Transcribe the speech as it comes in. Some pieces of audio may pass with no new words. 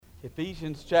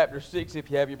Ephesians chapter 6,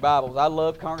 if you have your Bibles. I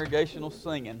love congregational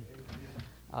singing.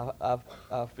 I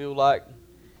feel like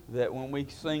that when we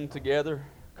sing together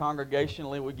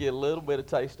congregationally, we get a little bit of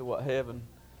taste of what heaven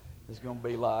is going to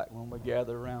be like when we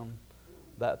gather around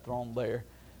that throne there.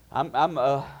 I'm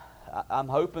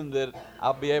hoping that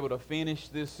I'll be able to finish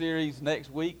this series next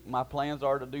week. My plans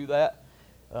are to do that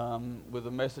with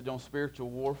a message on spiritual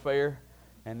warfare.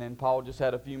 And then Paul just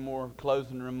had a few more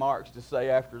closing remarks to say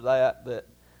after that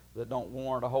don't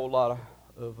warrant a whole lot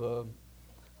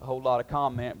of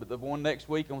comment. But the one next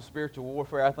week on spiritual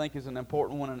warfare, I think, is an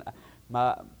important one.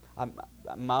 And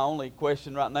my only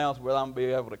question right now is whether I'm going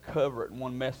to be able to cover it in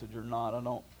one message or not.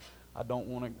 I don't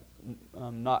want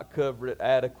to not cover it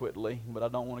adequately, but I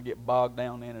don't want to get bogged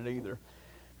down in it either.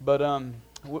 But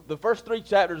the first 3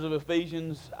 chapters of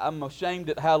Ephesians, I'm ashamed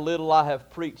at how little I have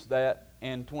preached that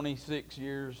in 26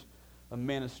 years of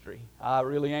ministry. I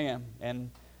really am,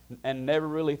 and never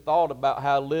really thought about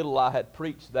how little I had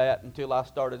preached that until I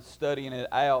started studying it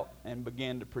out and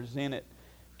began to present it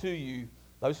to you.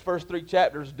 Those first 3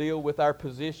 chapters deal with our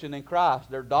position in Christ.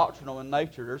 They're doctrinal in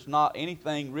nature. There's not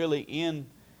anything really in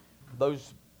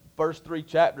those first 3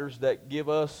 chapters that give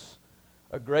us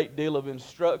a great deal of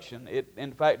instruction.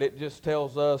 In fact, it just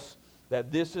tells us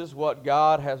that this is what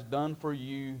God has done for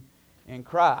you in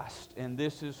Christ, and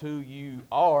this is who you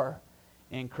are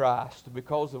in Christ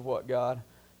because of what God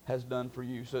has done for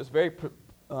you. So it's very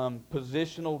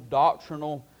positional,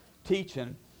 doctrinal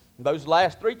teaching. Those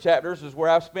last 3 chapters is where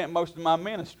I've spent most of my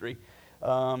ministry,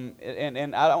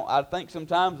 and I think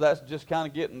sometimes that's just kind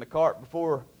of getting the cart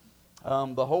before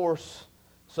the horse,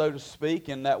 so to speak,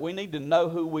 and that we need to know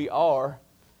who we are,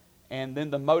 and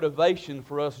then the motivation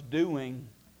for us doing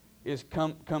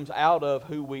comes out of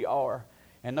who we are.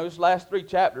 And those last 3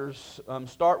 chapters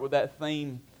start with that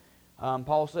theme.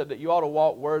 Paul said that you ought to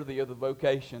walk worthy of the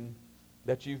vocation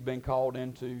that you've been called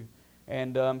into.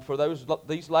 And for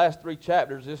these last 3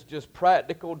 chapters, it's just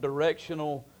practical,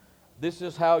 directional. This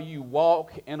is how you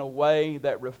walk in a way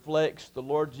that reflects the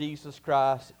Lord Jesus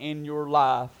Christ in your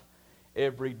life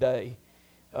every day.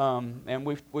 And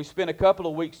we spent a couple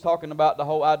of weeks talking about the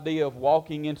whole idea of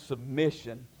walking in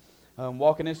submission.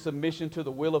 Walking in submission to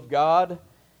the will of God,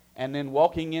 and then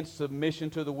walking in submission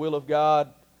to the will of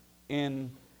God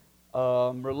in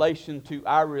relation to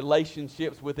our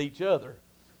relationships with each other.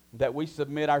 That we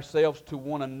submit ourselves to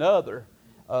one another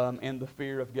in the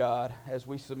fear of God as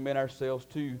we submit ourselves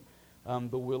to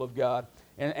the will of God.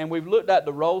 And we've looked at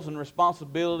the roles and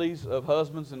responsibilities of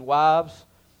husbands and wives,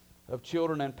 of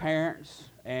children and parents,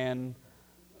 and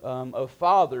of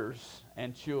fathers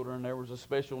and children. There was a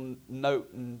special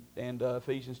note in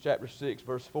Ephesians chapter 6,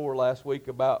 verse 4 last week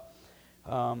about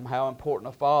how important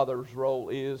a father's role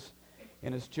is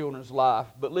in his children's life.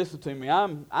 But listen to me,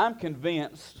 I'm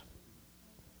convinced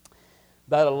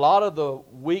that a lot of the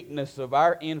weakness of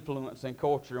our influence in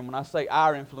culture, and when I say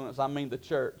our influence, I mean the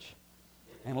church.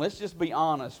 And let's just be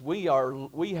honest, we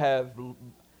have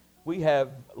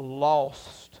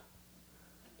lost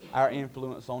our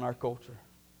influence on our culture.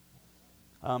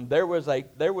 There was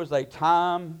a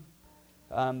time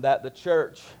that the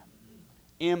church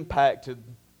impacted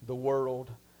the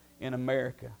world in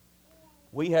America.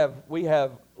 We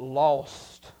have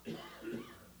lost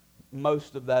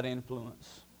most of that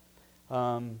influence.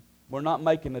 We're not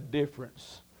making a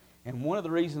difference. And one of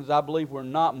the reasons I believe we're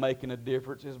not making a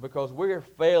difference is because we're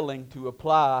failing to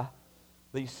apply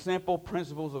these simple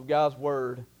principles of God's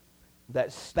Word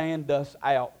that stand us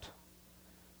out,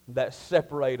 that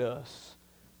separate us,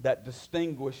 that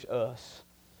distinguish us.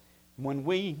 When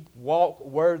we walk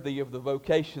worthy of the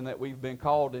vocation that we've been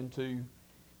called into,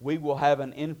 we will have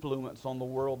an influence on the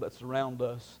world that's around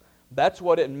us. That's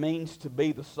what it means to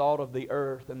be the salt of the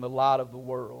earth and the light of the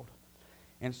world.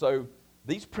 And so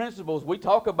these principles, we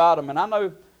talk about them, and I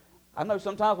know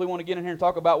sometimes we want to get in here and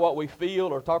talk about what we feel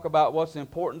or talk about what's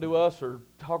important to us or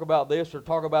talk about this or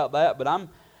talk about that, but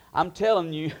I'm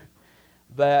telling you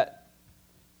that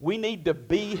we need to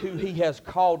be who He has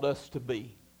called us to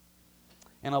be.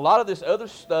 And a lot of this other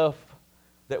stuff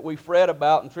that we fret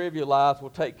about and trivialize will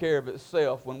take care of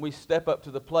itself when we step up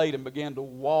to the plate and begin to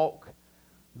walk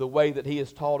the way that He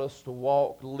has taught us to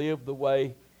walk, live the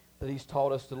way that He's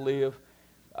taught us to live.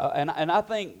 And I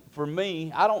think for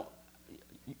me, I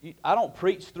don't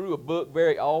preach through a book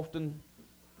very often,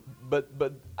 but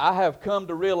I have come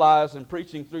to realize in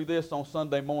preaching through this on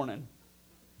Sunday morning,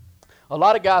 a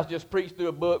lot of guys just preach through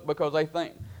a book because they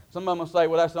think, some of them will say,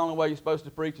 well, that's the only way you're supposed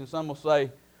to preach, and some will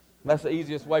say, that's the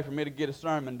easiest way for me to get a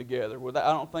sermon together. Well,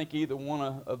 I don't think either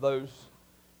one of those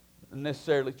is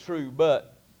necessarily true,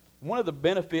 but one of the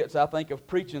benefits, I think, of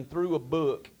preaching through a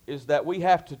book is that we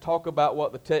have to talk about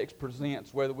what the text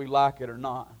presents, whether we like it or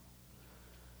not.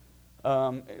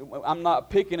 I'm not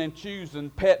picking and choosing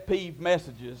pet peeve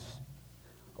messages,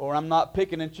 or I'm not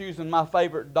picking and choosing my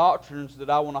favorite doctrines that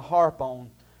I want to harp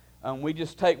on. We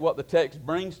just take what the text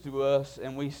brings to us,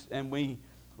 and we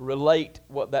relate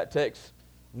what that text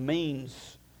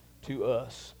means to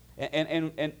us.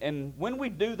 And when we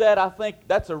do that, I think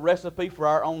that's a recipe for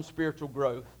our own spiritual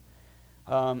growth.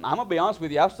 I'm going to be honest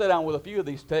with you. I've sat down with a few of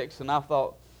these texts, and I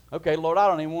thought, okay, Lord, I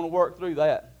don't even want to work through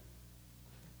that.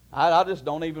 I just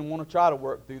don't even want to try to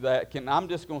work through that. I'm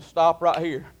just going to stop right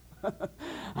here.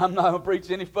 I'm not going to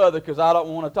preach any further because I don't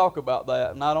want to talk about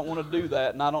that, and I don't want to do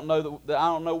that, and I don't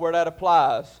know where that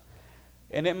applies.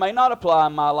 And it may not apply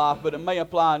in my life, but it may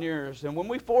apply in yours. And when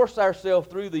we force ourselves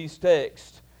through these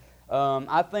texts,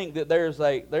 I think that there's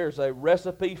a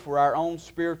recipe for our own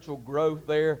spiritual growth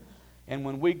there. And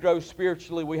when we grow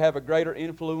spiritually, we have a greater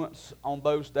influence on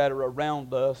those that are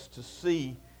around us to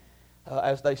see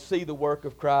as they see the work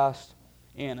of Christ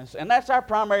in us. And that's our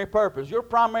primary purpose. Your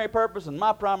primary purpose and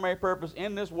my primary purpose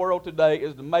in this world today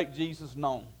is to make Jesus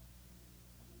known.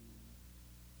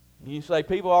 You say,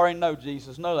 people already know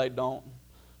Jesus. No, they don't.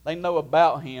 They know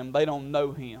about Him. They don't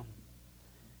know Him.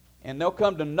 And they'll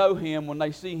come to know Him when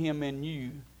they see Him in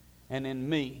you and in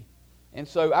me. And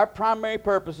so our primary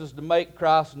purpose is to make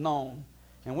Christ known.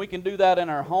 And we can do that in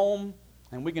our home,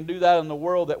 and we can do that in the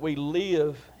world that we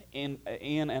live in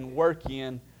and work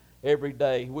in every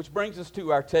day. Which brings us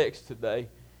to our text today.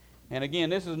 And again,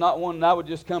 this is not one that I would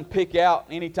just come pick out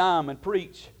any time and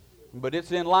preach, but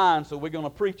it's in line, so we're going to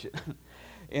preach it.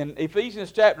 In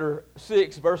Ephesians chapter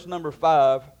 6, verse number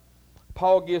 5,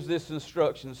 Paul gives this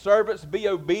instruction: Servants, be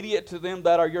obedient to them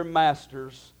that are your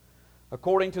masters,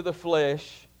 according to the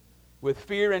flesh, with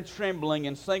fear and trembling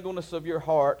and singleness of your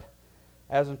heart,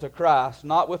 as unto Christ,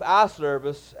 not with eye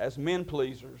service as men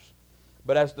pleasers,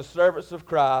 but as the servants of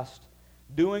Christ,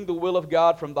 doing the will of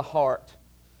God from the heart,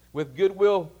 with good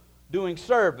will doing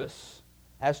service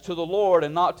as to the Lord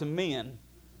and not to men,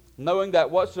 knowing that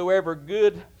whatsoever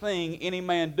good thing any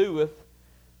man doeth,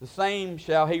 the same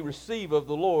shall he receive of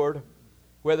the Lord,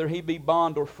 whether he be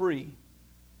bond or free.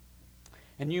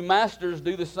 And you masters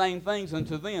do the same things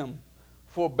unto them,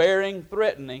 forbearing,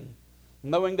 threatening,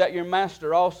 knowing that your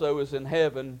master also is in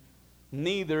heaven,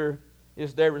 neither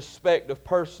is there respect of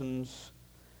persons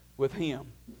with him.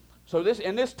 So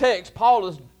in this text, Paul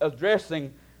is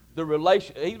addressing the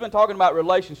relation. He's been talking about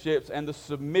relationships and the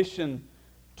submission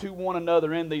to one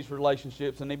another in these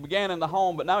relationships. And he began in the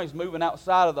home, but now he's moving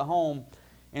outside of the home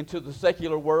into the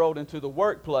secular world, into the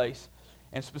workplace.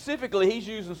 And specifically, he's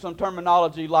using some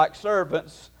terminology like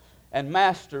servants and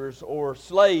masters, or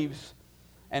slaves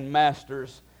and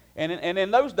masters. And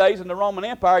in those days in the Roman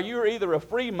Empire, you were either a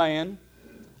free man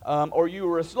or you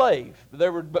were a slave.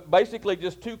 There were basically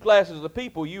just two classes of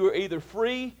people. You were either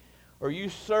free or you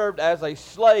served as a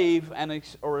slave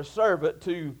or a servant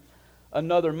to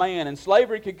another man. And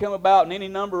slavery could come about in any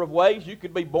number of ways. You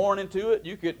could be born into it.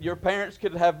 Your parents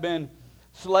could have been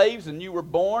slaves and you were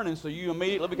born, and so you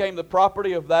immediately became the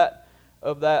property of that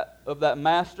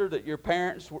master that your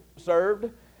parents served.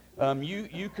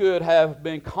 You could have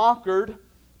been conquered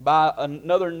by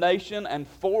another nation and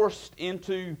forced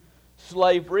into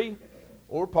slavery.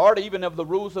 Or part even of the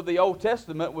rules of the Old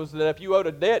Testament was that if you owed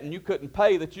a debt and you couldn't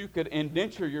pay, that you could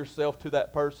indenture yourself to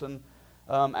that person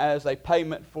as a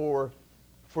payment for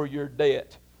your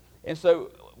debt. And so,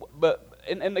 but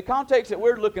in the context that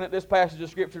we're looking at this passage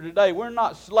of Scripture today, we're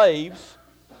not slaves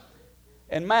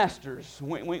and masters.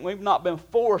 We've not been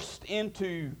forced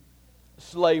into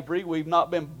slavery. We've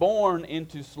not been born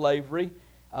into slavery.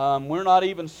 We're not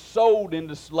even sold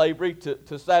into slavery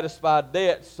to satisfy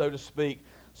debts, so to speak.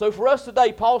 So for us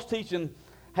today, Paul's teaching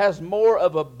has more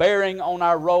of a bearing on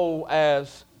our role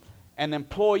as an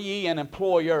employee and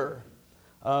employer.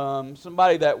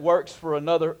 Somebody that works for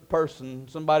another person,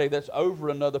 somebody that's over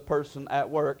another person at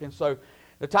work. And so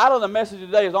the title of the message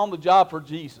today is On the Job for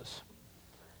Jesus.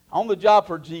 On the Job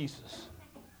for Jesus.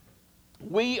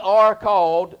 We are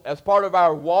called, as part of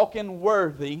our walking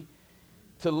worthy,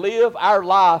 to live our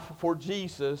life for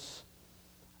Jesus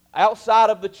outside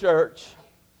of the church,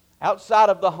 outside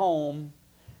of the home,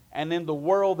 and in the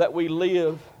world that we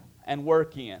live and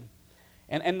work in.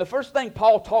 And the first thing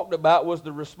Paul talked about was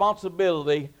the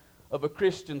responsibility of a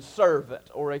Christian servant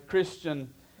or a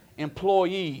Christian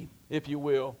employee, if you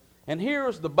will. And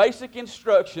here's the basic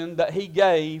instruction that he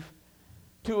gave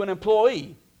to an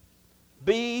employee.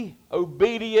 Be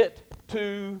obedient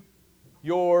to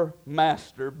your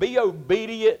master. Be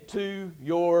obedient to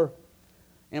your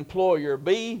employer.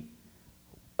 Be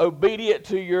obedient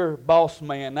to your boss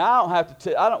man. Now,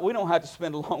 we don't have to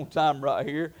spend a long time right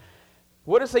here.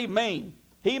 What does he mean?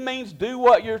 He means do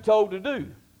what you're told to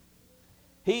do.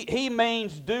 He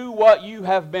means do what you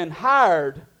have been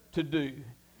hired to do.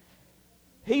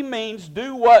 He means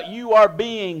do what you are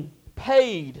being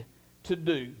paid to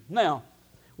do. Now,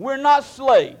 we're not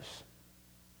slaves.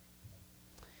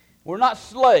 We're not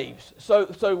slaves. So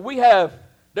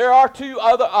there are two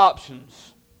other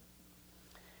options.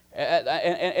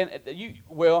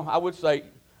 I would say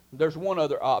there's one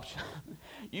other option.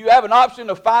 You have an option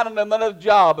of finding another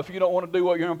job if you don't want to do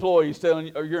what your employer is telling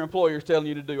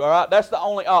you to do. All right, that's the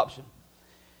only option.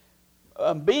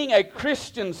 Being a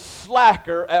Christian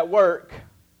slacker at work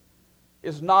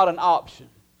is not an option.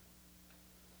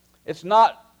 It's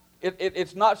not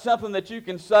something that you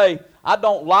can say, I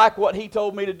don't like what he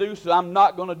told me to do, so I'm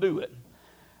not going to do it.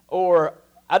 Or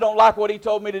I don't like what he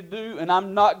told me to do, and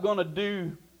I'm not going to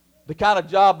do the kind of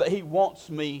job that he wants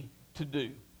me to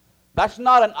do. That's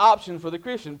not an option for the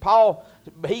Christian. Paul,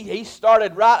 he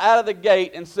started right out of the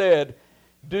gate and said,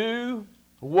 do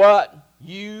what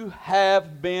you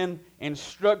have been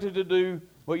instructed to do,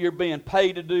 what you're being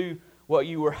paid to do, what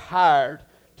you were hired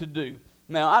to do.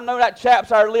 Now, I know that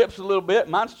chaps our lips a little bit.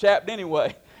 Mine's chapped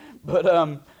anyway.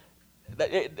 But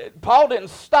Paul didn't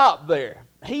stop there.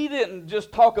 He didn't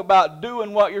just talk about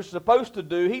doing what you're supposed to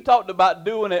do. He talked about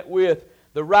doing it with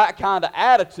the right kind of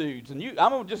attitudes. And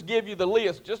I'm going to just give you the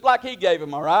list, just like he gave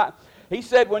them, all right? He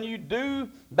said when you do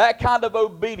that kind of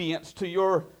obedience to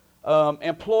your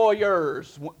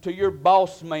employers, to your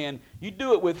boss man, you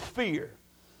do it with fear.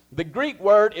 The Greek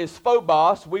word is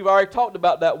phobos. We've already talked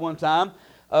about that one time.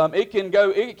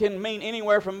 It can mean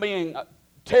anywhere from being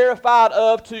terrified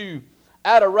of to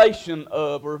adoration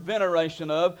of or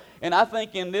veneration of. And I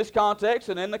think in this context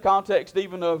and in the context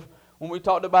even of when we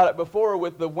talked about it before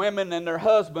with the women and their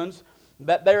husbands,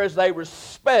 that there is a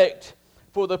respect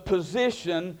for the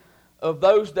position of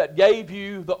those that gave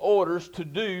you the orders to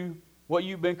do what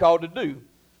you've been called to do.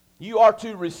 You are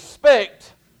to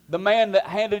respect the man that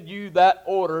handed you that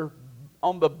order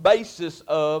on the basis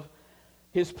of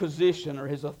his position or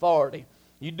his authority.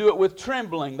 You do it with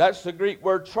trembling. That's the Greek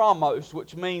word traumos,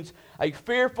 which means a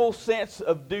fearful sense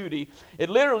of duty.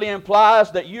 It literally implies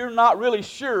that you're not really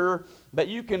sure that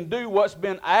you can do what's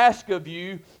been asked of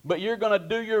you, but you're going to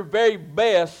do your very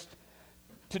best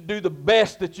to do the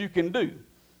best that you can do.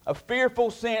 A fearful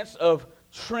sense of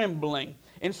trembling.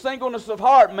 And singleness of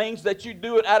heart means that you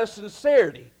do it out of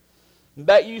sincerity,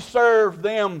 that you serve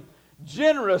them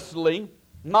generously,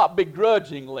 not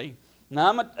begrudgingly.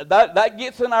 Now, that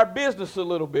gets in our business a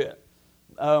little bit.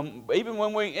 Even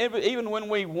when we're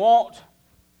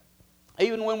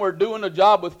doing a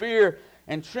job with fear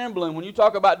and trembling, when you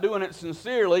talk about doing it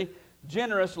sincerely,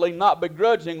 generously, not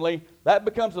begrudgingly, that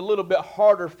becomes a little bit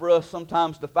harder for us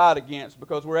sometimes to fight against,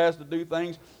 because we're asked to do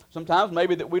things sometimes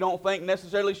maybe that we don't think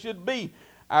necessarily should be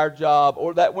our job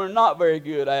or that we're not very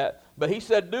good at. But he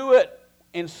said do it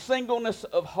in singleness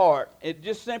of heart. It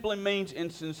just simply means in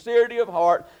sincerity of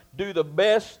heart, do the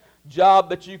best job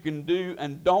that you can do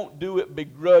and don't do it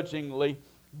begrudgingly.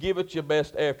 Give it your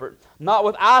best effort. Not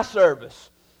with eye service.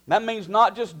 That means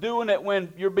not just doing it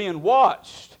when you're being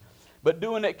watched, but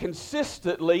doing it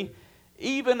consistently,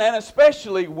 even and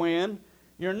especially when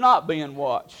you're not being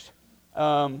watched.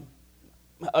 Again,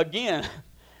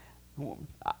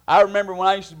 I remember when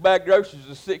I used to bag groceries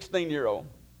as a 16-year-old.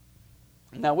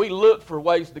 Now, we looked for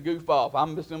ways to goof off.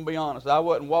 I'm just going to be honest. I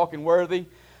wasn't walking worthy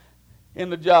in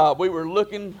the job. We were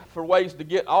looking for ways to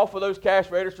get off of those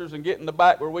cash registers and get in the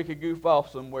back where we could goof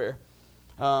off somewhere.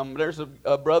 There's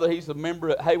a brother, he's a member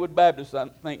at Haywood Baptist, I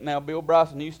think now, Bill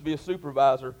Bryson. He used to be a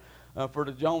supervisor for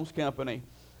the Jones Company.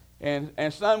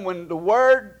 And son, when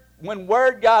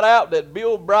word got out that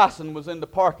Bill Bryson was in the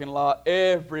parking lot,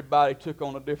 everybody took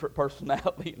on a different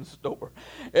personality in the store.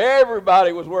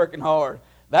 Everybody was working hard.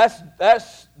 That's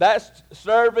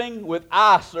serving with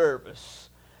eye service.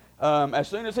 As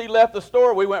soon as he left the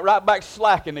store, we went right back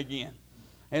slacking again.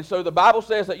 And so the Bible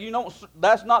says that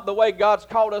that's not the way God's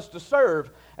called us to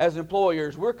serve as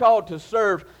employers. We're called to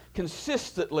serve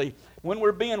consistently. When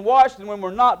we're being watched and when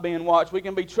we're not being watched, we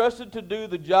can be trusted to do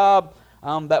the job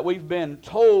that we've been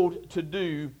told to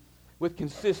do with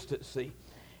consistency.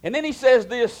 And then he says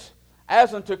this,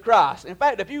 as unto Christ. In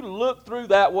fact, if you look through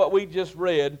that, what we just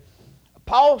read,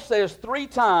 Paul says 3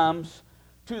 times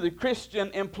to the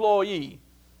Christian employee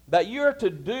that you're to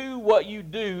do what you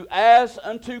do as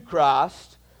unto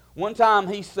Christ. One time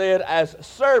he said as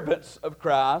servants of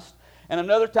Christ, and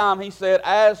another time he said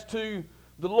as to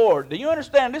the Lord. Do you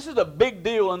understand? This is a big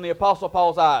deal in the Apostle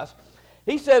Paul's eyes.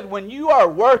 He said when you are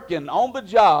working on the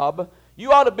job,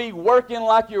 You ought to be working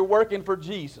like you're working for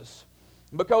Jesus.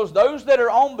 Because those that are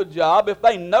on the job, if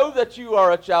they know that you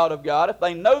are a child of God, if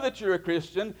they know that you're a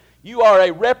Christian, you are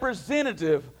a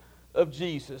representative of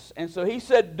Jesus. And so he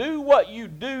said, do what you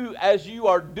do as you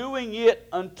are doing it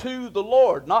unto the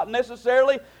Lord. Not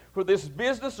necessarily for this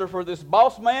business or for this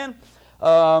boss man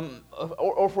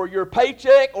or for your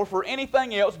paycheck or for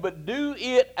anything else, but do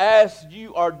it as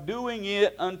you are doing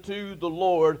it unto the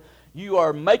Lord. You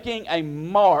are making a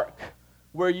mark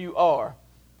where you are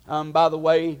by the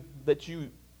way that you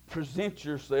present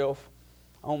yourself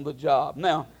on the job.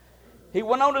 Now, he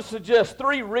went on to suggest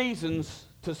 3 reasons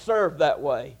to serve that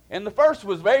way. And the first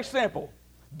was very simple,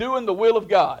 doing the will of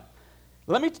God.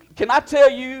 Can I tell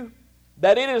you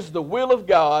that it is the will of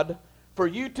God for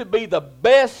you to be the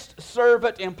best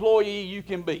servant employee you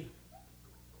can be?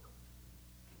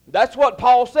 That's what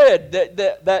Paul said,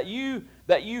 that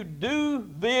you do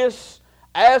this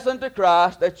as unto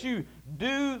Christ, that you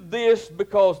do this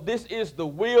because this is the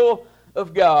will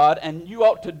of God, and you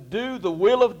ought to do the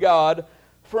will of God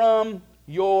from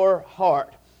your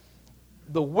heart.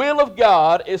 The will of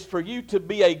God is for you to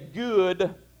be a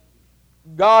good,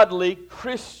 godly,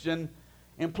 Christian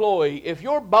employee. If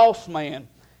your boss man,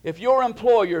 if your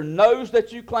employer knows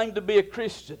that you claim to be a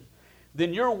Christian,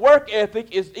 then your work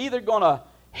ethic is either going to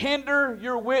hinder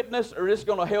your witness or it's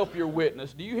going to help your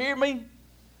witness. Do you hear me?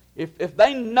 If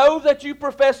they know that you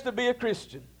profess to be a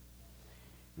Christian,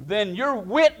 then your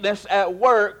witness at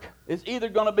work is either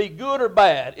going to be good or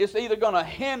bad. It's either going to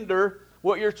hinder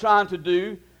what you're trying to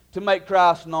do to make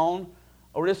Christ known,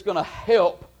 or it's going to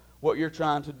help what you're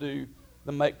trying to do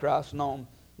to make Christ known.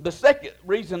 The second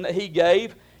reason that he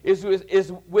gave is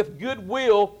with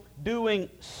goodwill doing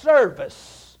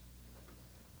service.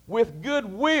 With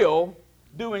goodwill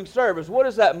doing service. What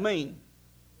does that mean?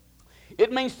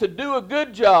 It means to do a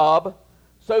good job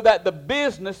so that the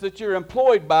business that you're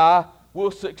employed by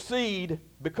will succeed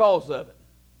because of it.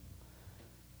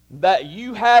 That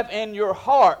you have in your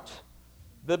heart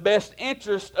the best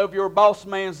interest of your boss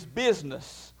man's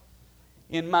business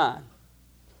in mind.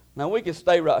 Now we can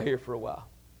stay right here for a while.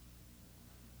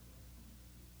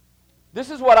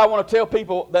 This is what I want to tell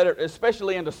people that are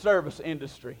especially in the service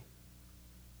industry.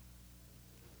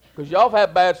 Because y'all have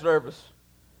had bad service.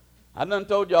 I done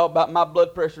told y'all about my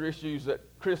blood pressure issues at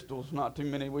Crystal's not too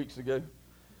many weeks ago.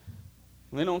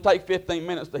 It don't take 15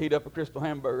 minutes to heat up a Crystal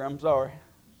hamburger. I'm sorry.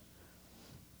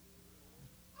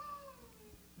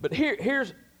 But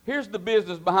here's the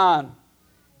business behind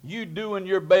you doing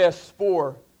your best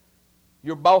for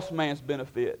your boss man's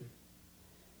benefit.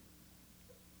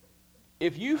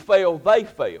 If you fail, they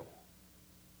fail.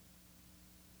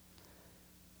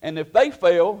 And if they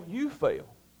fail, you fail.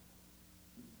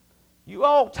 You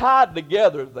all tied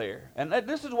together there. And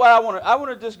this is why I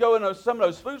want to just go into some of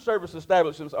those food service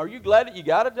establishments. Are you glad that you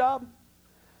got a job?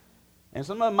 And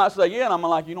some of them might say, yeah, and I'm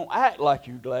like, you don't act like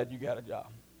you're glad you got a job.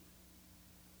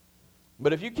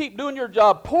 But if you keep doing your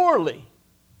job poorly,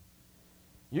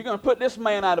 you're going to put this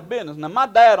man out of business. Now, my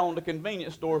dad owned a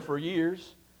convenience store for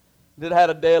years that had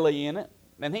a deli in it.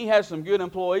 And he has some good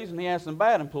employees and he has some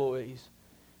bad employees.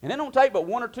 And it don't take but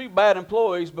 1 or 2 bad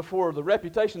employees before the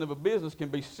reputation of a business can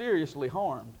be seriously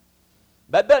harmed.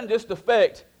 That doesn't just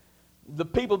affect the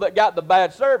people that got the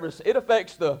bad service. It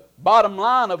affects the bottom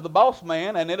line of the boss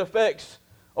man, and it affects,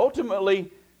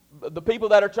 ultimately, the people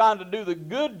that are trying to do the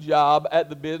good job at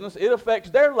the business. It affects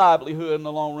their livelihood in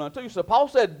the long run, too. So Paul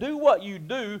said, do what you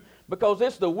do because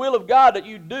it's the will of God that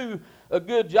you do a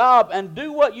good job, and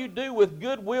do what you do with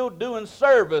goodwill doing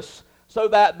service, so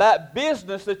that that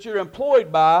business that you're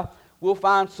employed by will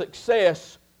find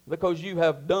success because you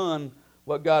have done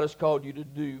what God has called you to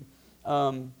do.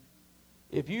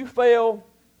 If you fail,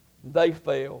 they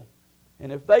fail.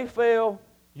 And if they fail,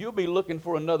 you'll be looking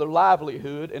for another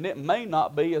livelihood, and it may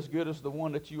not be as good as the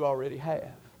one that you already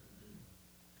have.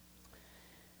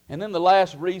 And then the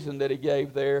last reason that he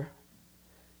gave there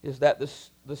is that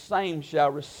the same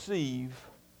shall receive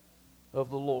of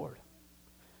the Lord.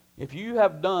 If you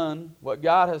have done what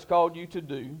God has called you to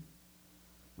do,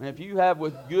 and if you have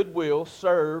with goodwill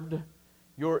served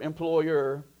your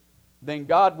employer, then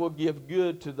God will give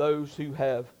good to those who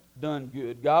have done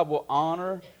good. God will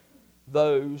honor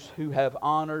those who have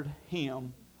honored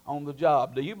Him on the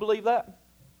job. Do you believe that?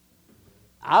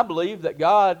 I believe that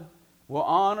God will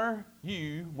honor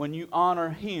you when you honor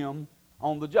Him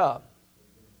on the job.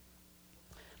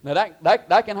 Now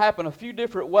that can happen a few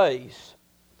different ways.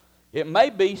 It may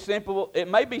be simple. It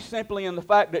may be simply in the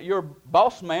fact that your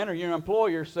boss man or your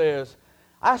employer says,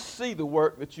 I see the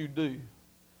work that you do.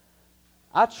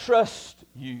 I trust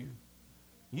you.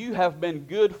 You have been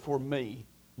good for me.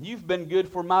 You've been good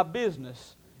for my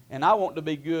business. and I want to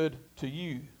be good to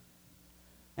you.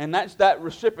 And that's that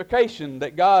reciprocation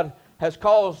that God has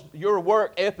caused your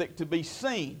work ethic to be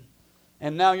seen.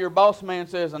 And now your boss man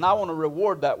says, and I want to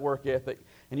reward that work ethic.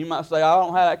 And you might say, I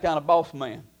don't have that kind of boss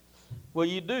man. Well,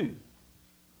 you do.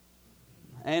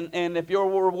 And if your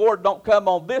reward don't come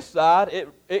on this side,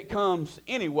 it comes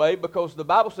anyway, because the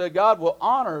Bible said God will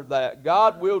honor that.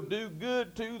 God will do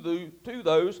good to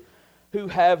those who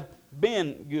have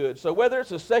been good. So whether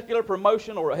it's a secular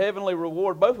promotion or a heavenly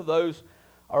reward, both of those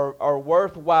are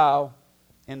worthwhile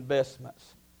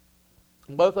investments.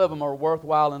 Both of them are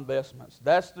worthwhile investments.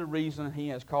 That's the reason He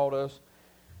has called us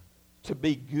to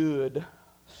be good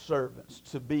servants,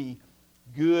 to be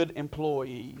good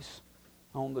employees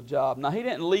on the job. Now, He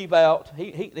didn't leave out,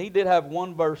 he did have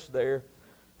one verse there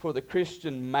for the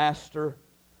Christian master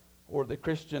or the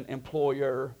Christian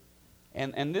employer.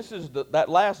 And this is that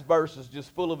last verse is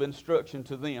just full of instruction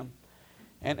to them.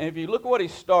 And if you look at what he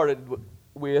started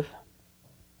with,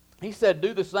 he said,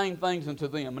 do the same things unto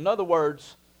them. In other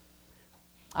words,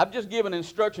 I've just given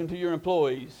instruction to your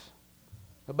employees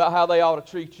about how they ought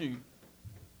to treat you.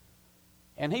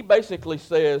 And he basically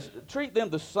says, treat them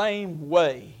the same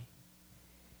way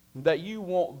that you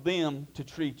want them to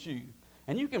treat you.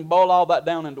 And you can boil all that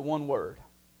down into one word.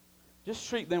 Just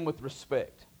treat them with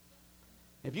respect.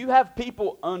 If you have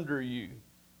people under you,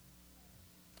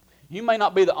 you may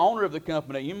not be the owner of the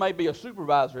company. You may be a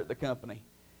supervisor at the company.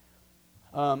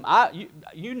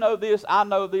 You know this, I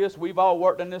know this. We've all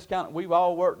worked in this we've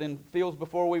all worked in fields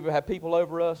before. We've had people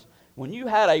over us. When you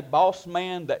had a boss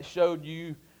man that showed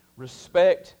you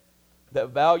respect,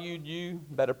 that valued you,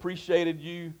 that appreciated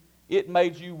you, it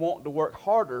made you want to work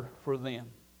harder for them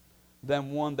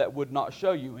than one that would not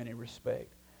show you any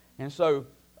respect. And so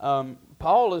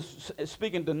Paul is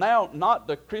speaking to now not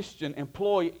the Christian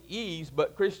employees,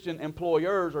 but Christian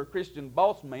employers or Christian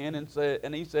boss men,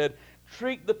 and he said,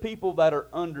 treat the people that are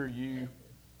under you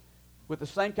with the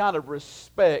same kind of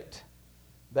respect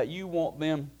that you want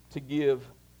them to give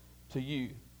to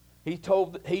you. He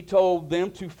told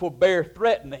them to forbear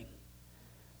threatening.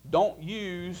 Don't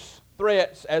use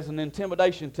threats as an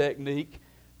intimidation technique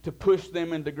to push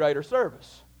them into greater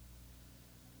service.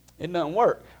 It doesn't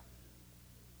work.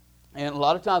 And a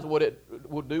lot of times what it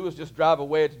will do is just drive a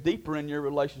wedge deeper in your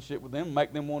relationship with them,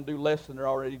 make them want to do less than they're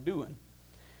already doing.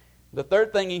 The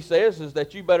third thing he says is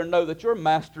that you better know that your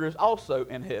master is also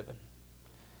in heaven.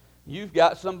 You've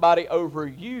got somebody over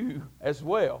you as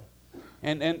well.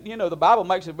 And you know, the Bible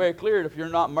makes it very clear that if you're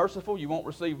not merciful, you won't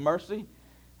receive mercy.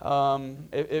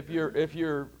 If you're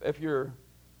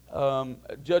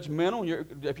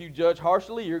judgmental, if you judge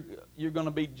harshly, you're going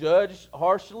to be judged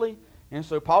harshly. And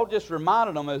so Paul just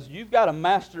reminded them, as you've got a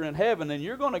master in heaven, and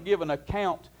you're going to give an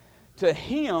account to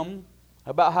him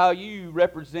about how you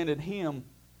represented him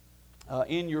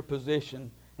in your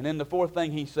position. And then the fourth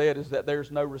thing he said is that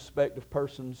there's no respect of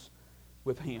persons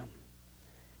with him.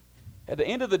 At the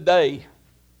end of the day,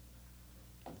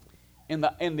 in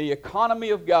the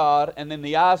economy of God and in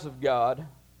the eyes of God,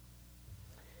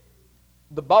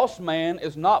 the boss man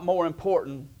is not more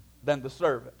important than the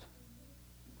servant.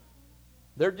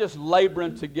 They're just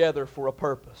laboring together for a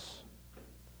purpose.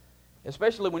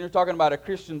 Especially when you're talking about a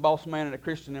Christian boss man and a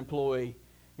Christian employee.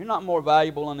 You're not more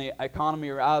valuable in the economy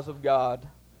or eyes of God,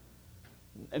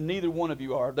 and neither one of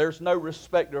you are. There's no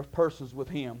respecter of persons with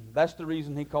him. That's the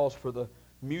reason he calls for the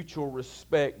mutual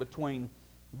respect between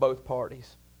both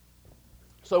parties.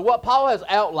 So what Paul has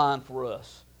outlined for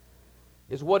us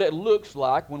is what it looks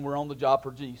like when we're on the job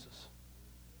for Jesus.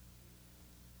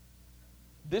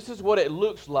 This is what it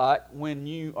looks like when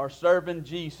you are serving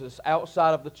Jesus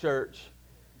outside of the church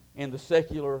in the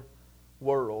secular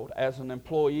world as an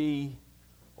employee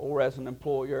or as an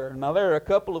employer. Now, there are a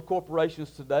couple of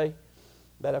corporations today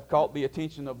that have caught the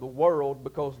attention of the world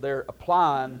because they're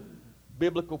applying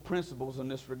biblical principles in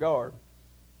this regard.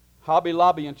 Hobby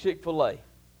Lobby and Chick-fil-A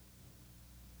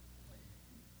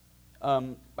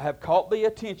have caught the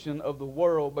attention of the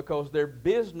world because their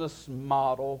business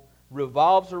model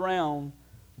revolves around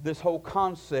this whole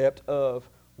concept of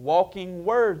walking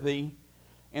worthy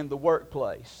in the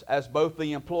workplace as both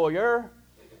the employer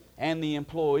and the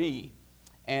employee.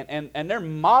 And they're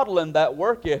modeling that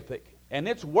work ethic, and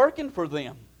it's working for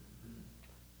them.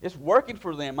 It's working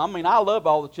for them. I mean, I love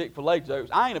all the Chick-fil-A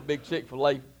jokes. I ain't a big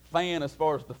Chick-fil-A fan as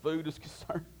far as the food is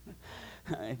concerned.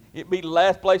 It'd be the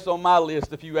last place on my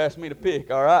list if you asked me to pick,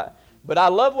 all right? But I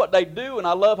love what they do, and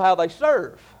I love how they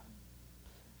serve.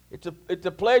 It's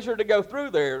a pleasure to go through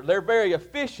there. They're very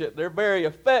efficient. They're very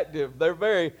effective. They're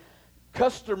very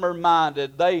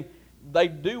customer-minded. They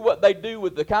do what they do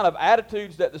with the kind of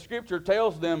attitudes that the Scripture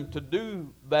tells them to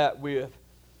do that with.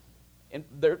 and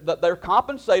they're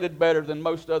compensated better than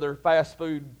most other fast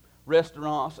food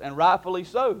restaurants, and rightfully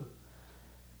so.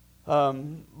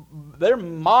 They're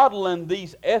modeling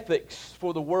these ethics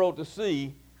for the world to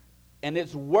see, and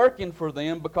it's working for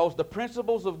them because the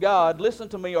principles of God, listen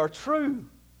to me, are true.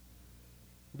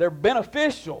 They're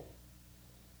beneficial.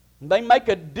 They make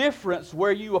a difference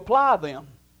where you apply them.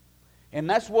 And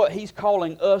that's what he's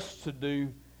calling us to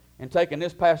do in taking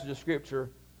this passage of Scripture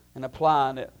and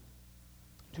applying it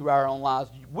to our own lives.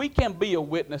 We can be a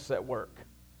witness at work.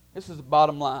 This is the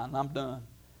bottom line. I'm done.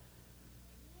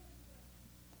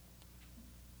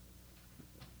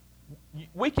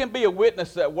 We can be a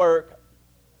witness at work,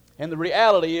 and the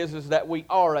reality is that we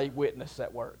are a witness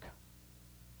at work.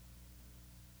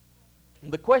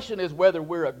 The question is whether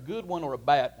we're a good one or a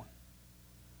bad one.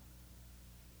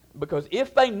 Because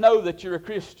if they know that you're a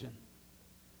Christian,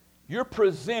 you're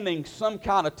presenting some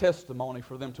kind of testimony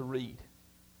for them to read.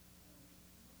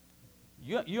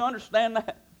 You understand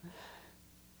that?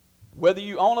 Whether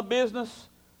you own a business,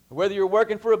 or whether you're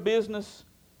working for a business,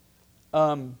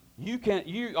 you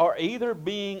are either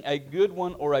being a good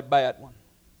one or a bad one.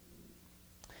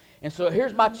 And so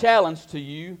here's my challenge to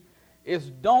you, is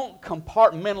don't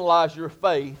compartmentalize your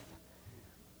faith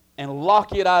and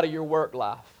lock it out of your work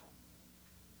life.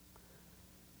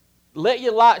 Let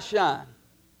your light shine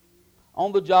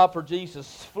on the job for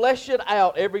Jesus. Flesh it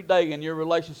out every day in your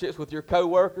relationships with your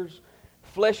coworkers.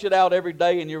 Flesh it out every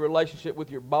day in your relationship with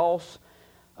your boss.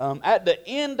 At the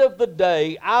end of the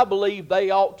day, I believe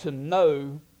they ought to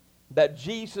know that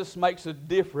Jesus makes a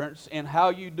difference in how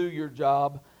you do your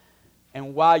job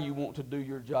and why you want to do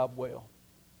your job well.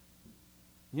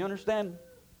 You understand?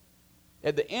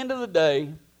 At the end of the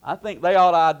day, I think they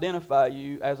ought to identify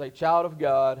you as a child of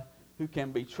God who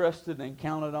can be trusted and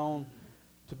counted on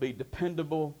to be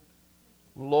dependable,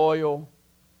 loyal,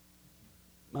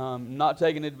 not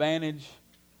taking advantage,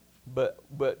 but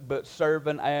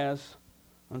serving as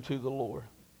unto the Lord.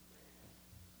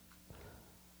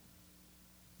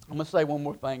 I'm going to say one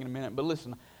more thing in a minute, but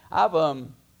listen, I've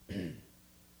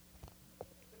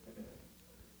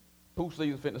pool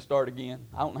season's fitting to start again.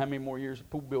 I don't know how many more years of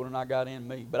pool building I got in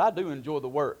me, but I do enjoy the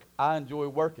work. I enjoy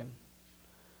working.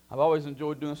 I've always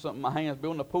enjoyed doing something with my hands.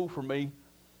 Building a pool for me,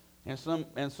 in some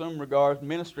regards,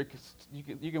 ministry,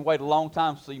 you can wait a long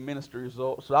time to see ministry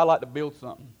results. So I like to build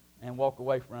something and walk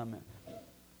away from it.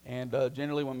 And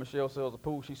generally when Michelle sells a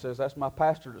pool, she says, that's my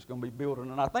pastor that's going to be building.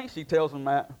 And I think she tells them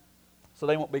that so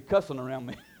they won't be cussing around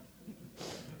me.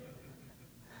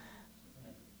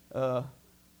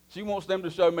 She wants them to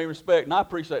show me respect, and I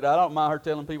appreciate that. I don't mind her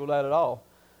telling people that at all.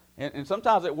 And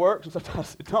sometimes it works, and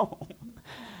sometimes it don't.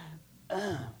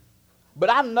 But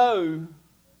I know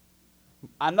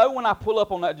when I pull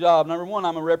up on that job, number one,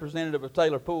 I'm a representative of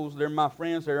Taylor Pools. They're my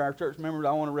friends. They're our church members.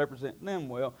 I want to represent them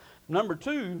well. Number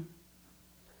two,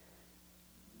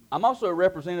 I'm also a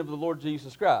representative of the Lord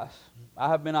Jesus Christ. I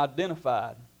have been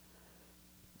identified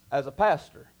as a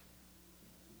pastor.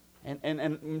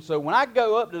 And so when I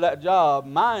go up to that job,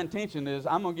 my intention is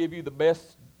I'm going to give you the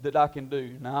best that I can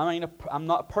do. Now, I'm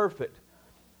not perfect,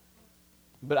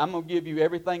 but I'm going to give you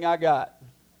everything I got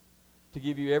to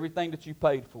give you everything that you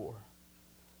paid for,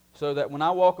 so that when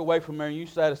I walk away from there, you're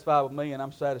satisfied with me and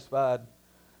I'm satisfied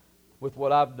with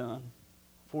what I've done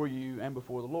for you and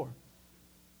before the Lord.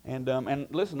 And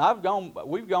listen,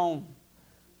 we've gone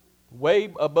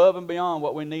way above and beyond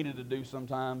what we needed to do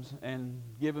sometimes, and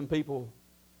given people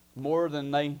more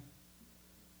than they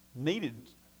needed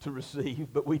to receive,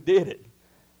 but we did it.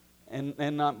 And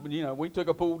we took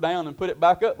a pool down and put it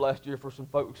back up last year for some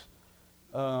folks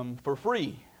for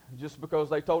free, just because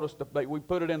they told us we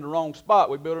put it in the wrong spot.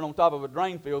 We built it on top of a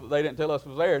drain field that they didn't tell us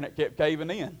was there, and it kept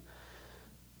caving in.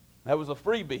 That was a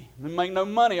freebie. We made no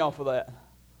money off of that.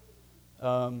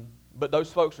 But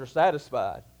those folks are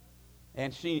satisfied.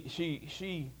 And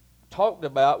she talked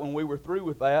about, when we were through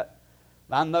with that,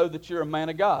 I know that you're a man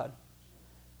of God.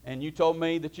 And you told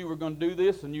me that you were going to do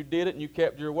this, and you did it, and you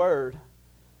kept your word.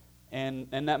 And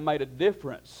that made a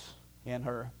difference in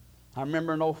her. I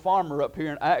remember an old farmer up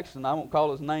here in Axon. I won't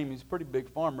call his name. He's a pretty big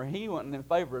farmer. He wasn't in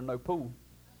favor of no pool.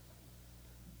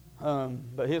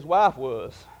 But his wife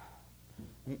was.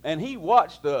 And he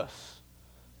watched us.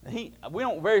 We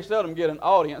don't very seldom get an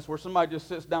audience where somebody just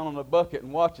sits down on a bucket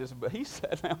and watches, but he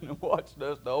sat down and watched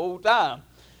us the whole time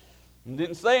and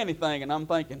didn't say anything. And I'm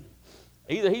thinking,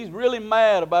 either he's really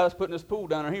mad about us putting this pool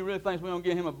down, or he really thinks we're going to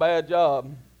give him a bad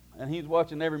job, and he's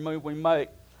watching every move we make.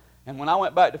 And when I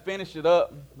went back to finish it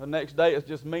up the next day, it's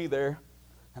just me there,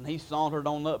 and he sauntered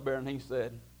on up there and he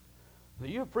said, "Are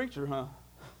you a preacher, huh?"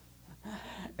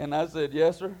 And I said,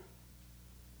 "Yes, sir.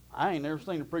 I ain't never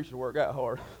seen a preacher work that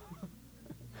hard."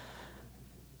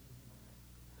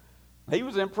 He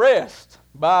was impressed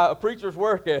by a preacher's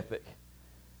work ethic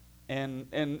and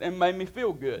made me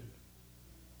feel good.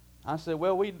 I said,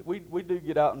 well, we do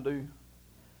get out and do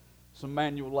some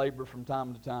manual labor from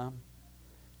time to time.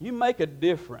 You make a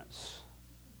difference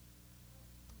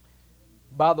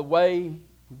by the way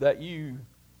that you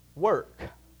work.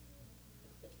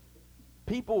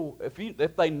 People,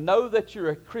 if they know that you're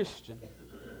a Christian,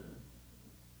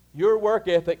 your work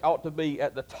ethic ought to be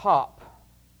at the top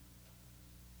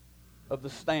of the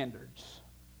standards,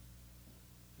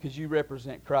 because you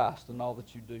represent Christ in all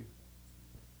that you do.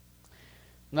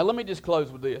 Now let me just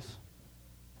close with this,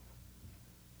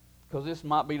 because this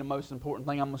might be the most important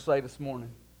thing I'm going to say this morning.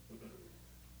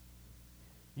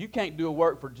 You can't do a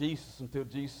work for Jesus until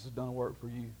Jesus has done a work for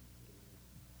you.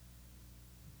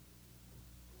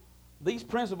 These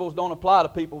principles don't apply to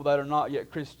people that are not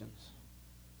yet Christians.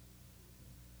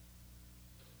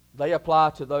 They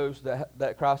apply to those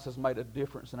that Christ has made a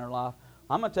difference in their life.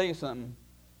 I'm going to tell you something.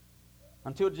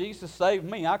 Until Jesus saved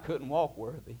me, I couldn't walk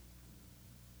worthy.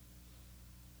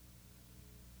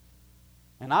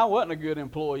 And I wasn't a good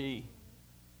employee.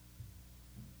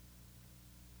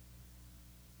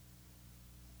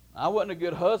 I wasn't a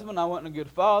good husband. I wasn't a good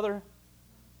father.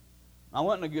 I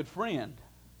wasn't a good friend.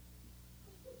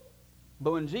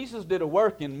 But when Jesus did a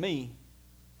work in me,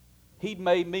 He'd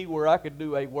made me where I could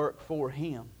do a work for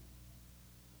Him.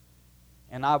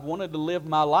 And I've wanted to live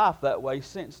my life that way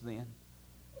since then.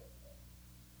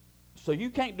 So you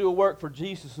can't do a work for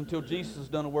Jesus until Jesus has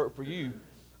done a work for you.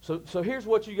 So here's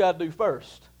what you got to do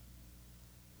first.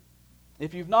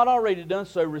 If you've not already done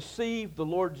so, receive the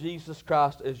Lord Jesus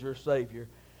Christ as your Savior.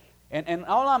 And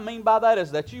all I mean by that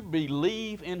is that you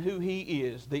believe in who He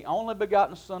is, the only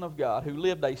begotten Son of God, who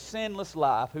lived a sinless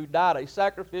life, who died a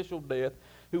sacrificial death,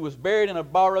 who was buried in a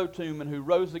borrowed tomb, and who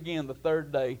rose again the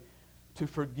third day to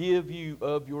forgive you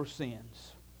of your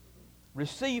sins.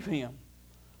 Receive Him.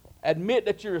 Admit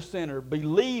that you're a sinner.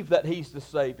 Believe that He's the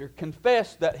Savior.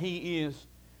 Confess that He is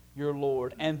your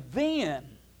Lord. And then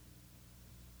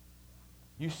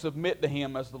you submit to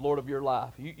Him as the Lord of your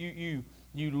life. You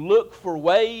look for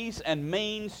ways and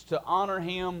means to honor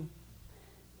Him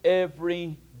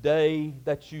every day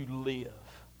that you live.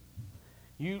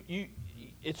 You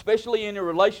especially in your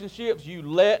relationships, you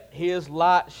let His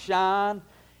light shine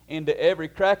into every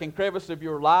crack and crevice of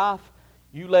your life.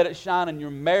 You let it shine in your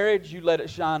marriage. You let it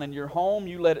shine in your home.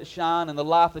 You let it shine in the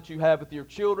life that you have with your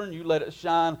children. You let it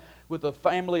shine with a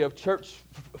family of church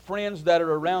friends that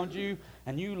are around you.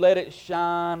 And you let it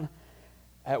shine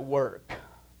at work.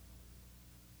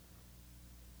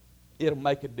 It'll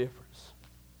make a difference.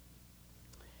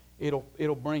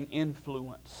 It'll bring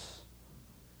influence.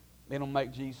 It'll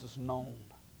make Jesus known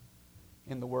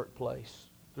in the workplace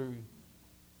through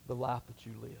the life that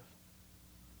you live.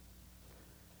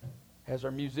 As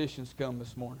our musicians come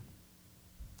this morning,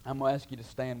 I'm going to ask you to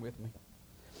stand with me.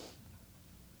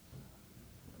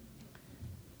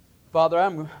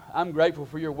 Father, I'm grateful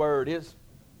for your word. It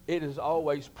is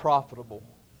always profitable.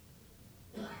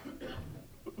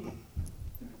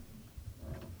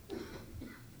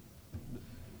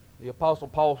 The Apostle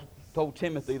Paul told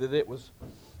Timothy that it was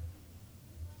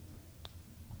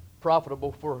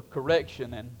profitable for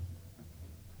correction and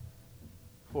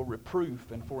for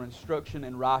reproof and for instruction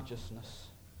in righteousness.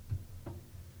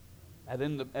 And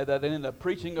in the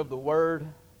preaching of the word,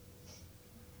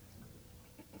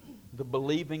 the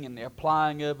believing and the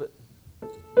applying of it,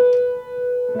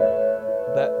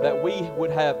 that we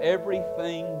would have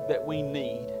everything that we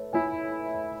need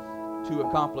to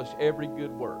accomplish every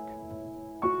good work.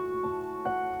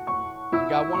 And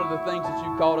God, one of the things that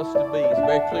you called us to be is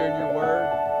very clear in your word.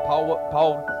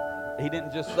 Paul, he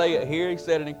didn't just say it here, he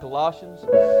said it in Colossians.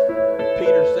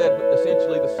 Peter said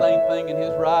essentially the same thing in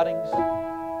his writings.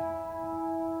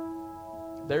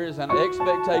 There is an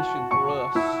expectation for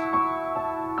us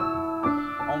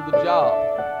on the job,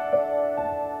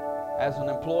 as an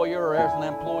employer or as an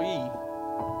employee,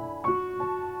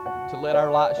 to let our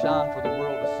light shine for the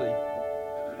world to see.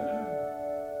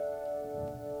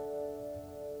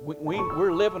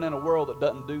 We're living in a world that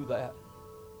doesn't do that.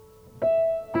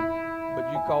 But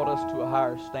you called us to a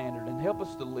higher standard, and help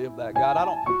us to live that, God.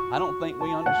 I don't think we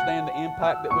understand the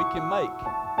impact that we can make.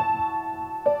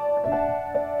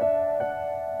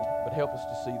 But help us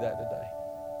to see that today.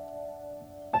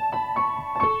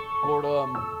 Lord,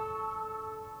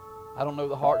 I don't know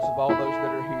the hearts of all those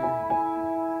that are here.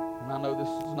 And I know this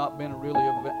has not been really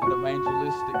an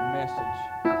evangelistic message.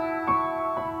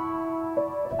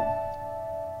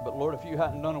 But Lord, if you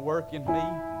hadn't done a work in me,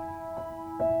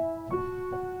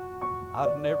 I'd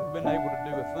have never been able to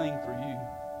do a thing for you.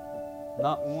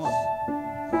 Not one.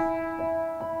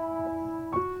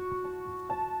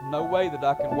 no way that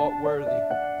I can walk worthy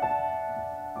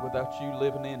without you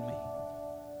living in me.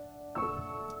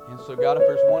 And so, God, if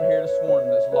there's one here this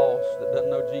morning that's lost, that doesn't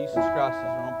know Jesus Christ as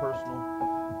their own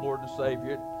personal Lord and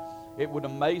Savior, it would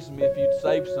amaze me if you'd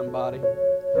save somebody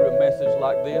through a message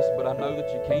like this, but I know that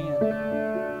you can.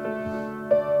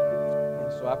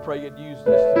 And so I pray you'd use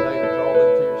this today to draw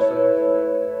them to yourself.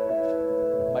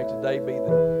 May today be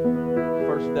the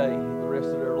first day of the rest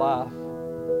of their life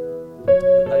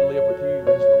that they live with you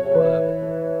as the Lord